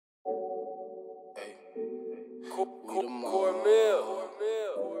We the mob,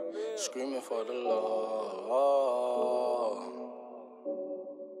 screaming for the law.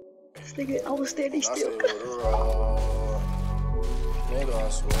 This nigga, I was standing still. Nigga, I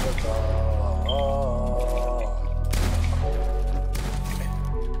swear to God.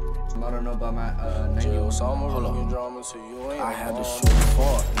 I don't know about my name. Hold up. I had to shoot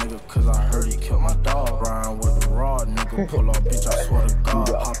Fort, nigga, cause I heard he killed my dog. Ryan with the rod, nigga, pull up, bitch, I swear to God.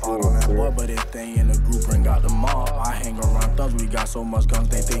 Hop out on that boy, but if they in the group, bring out the mob. I hang around thugs, we got so much guns,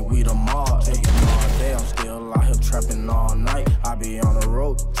 they think we the mob. Taking all day, I'm still out here trapping all night. I be on the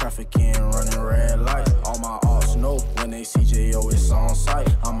road, trafficking, running red lights. All my arts know, when they see J.O., it's on sight.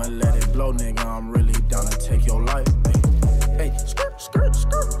 I'ma let it blow, nigga, I'm really down to take your life. Hey, skirt, skirt,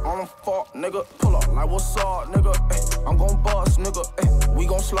 skirt, on the fault, nigga. Pull up like what's up, nigga. Ay, I'm gon' bust, nigga. Ay, we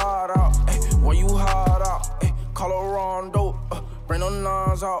gon' slide out. Ay, where you hide out? Ay, call a rondo, bring them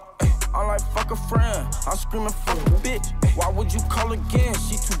nines out. Ay, I'm like fuck a friend. I'm screaming fuck a bitch. Ay, why would you call again?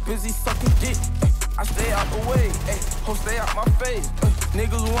 She too busy sucking dick. Ay, I stay out the way. Ay, ho stay out my face. Ay,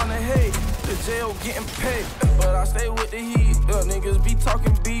 niggas wanna hate. The jail getting paid, but I stay with the heat. Niggas be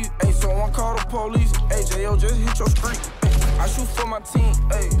talking beef. Ay, someone call the police. Ay, J.O. just hit your street. I shoot for my team,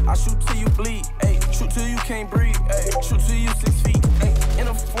 ayy. I shoot till you bleed, ayy. Shoot till you can't breathe, ayy. Shoot till you 6 feet, ayy. In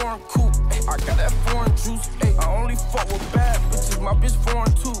a foreign coupe, ayy. I got that foreign juice, ayy. I only fuck with bad bitches, my bitch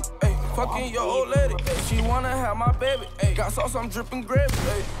foreign too, ayy. Fucking your old lady, ayy. She wanna have my baby, ayy. Got sauce, I'm dripping gravy,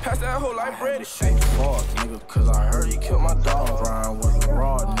 ayy. Pass that whole like bread, shoot Fort, nigga, cause I heard he killed my dog. Ryan with the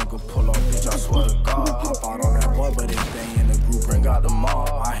rod, nigga, pull up, bitch, I swear to God. Hop out on that boy, but if they in the group, bring out the mob.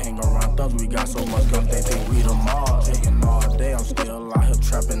 I hang around thugs, we got so much guns, they think we the mob. Taking all day, I'm still out here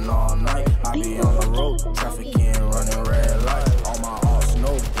trapping all night. I be on the road, trafficking, running red light. All my arts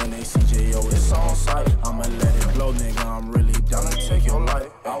know, when they see J.O., it's on sight. I'ma let it blow, nigga, I'm really down to take your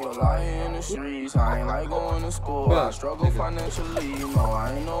life. I was out here in the streets, I ain't like going to school. I struggle financially, no,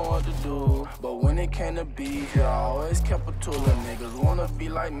 I ain't know what to do. But when it came to beef, yeah, I always kept a tool. And niggas wanna be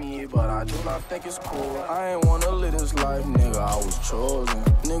like me, but I do not think it's cool. I ain't wanna live this life, nigga, I was chosen.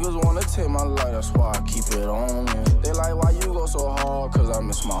 Niggas wanna take my life, that's why I keep it on me. They like, why you go so hard? Cause I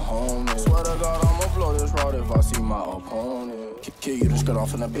miss my homie. Swear to God, I'ma blow this road if I see my opponent. Kill you to skirt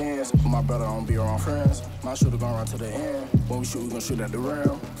off in the bins. My brother don't be around friends. My shooter gon' run to the end. When we shoot, we gon' shoot at the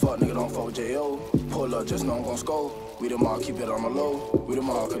rim. Fuck nigga, don't fuck with J.O. Pull up, just know I'm gon' score. We the mob, keep it on the low. We the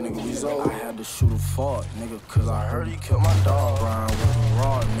mob, cause nigga, we zo. I had to shoot a Fort, nigga, cause I heard he killed my dog. Ryan with the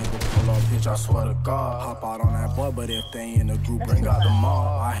rod, nigga, pull up, bitch, I swear to God. Hop out on that boy, but if they in the group, bring out the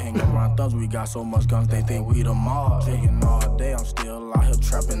mob. I hang around thugs, we got so much guns, they think we the mob. Taking all day, I'm still out here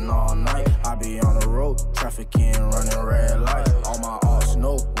trapping all night. I be on the road, trafficking, running red light. All my arts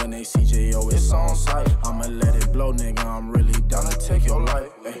know, when they see J.O., it's on sight. I'ma let it blow, nigga, I'm really down to take your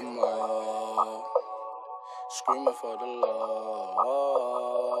life. Ay. Screaming for the law.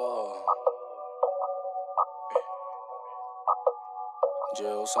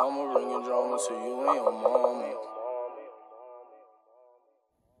 Jail summer ringing drama to you and your mommy.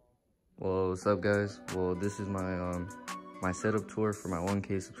 Well, what's up, guys? Well, this is my my setup tour for my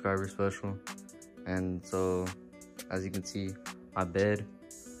 1K subscriber special. And so, as you can see, my bed,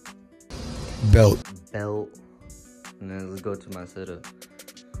 belt, and then let's go to my setup.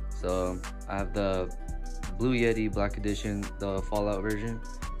 So I have the Blue Yeti Black Edition, the Fallout version.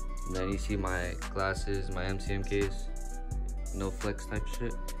 And then you see my glasses, my MCM case, no flex type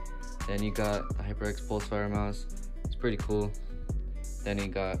shit. Then you got the HyperX Pulsefire mouse. It's pretty cool. Then you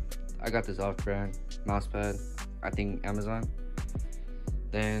got, I got this off-brand mouse pad, I think Amazon.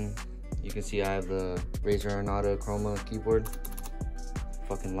 Then you can see I have the Razer Arnada Chroma keyboard,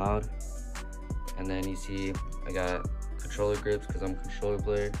 fucking loud. And then you see I got controller grips because I'm a controller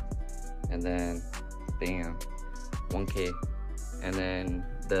player. And then bam, 1K. And then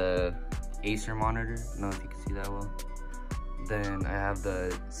the Acer monitor, I don't know if you can see that well. Then I have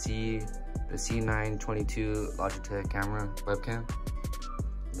the C922 Logitech camera webcam.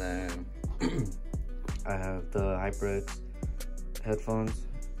 Then I have the HyperX headphones,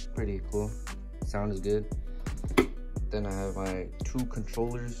 pretty cool, sound is good. Then I have my 2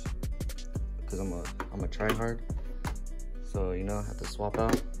 controllers because I'm a tryhard, so you know I have to swap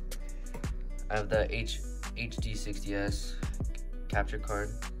out. I have the HD60S capture card,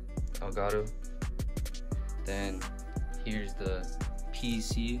 Elgato. Then here's the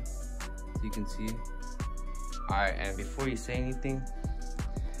PC, as you can see. All right, and before you say anything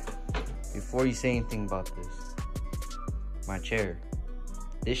about this, my chair,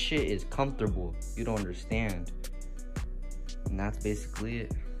 this shit is comfortable, you don't understand. And that's basically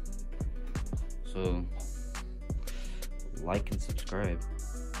it. So like and subscribe.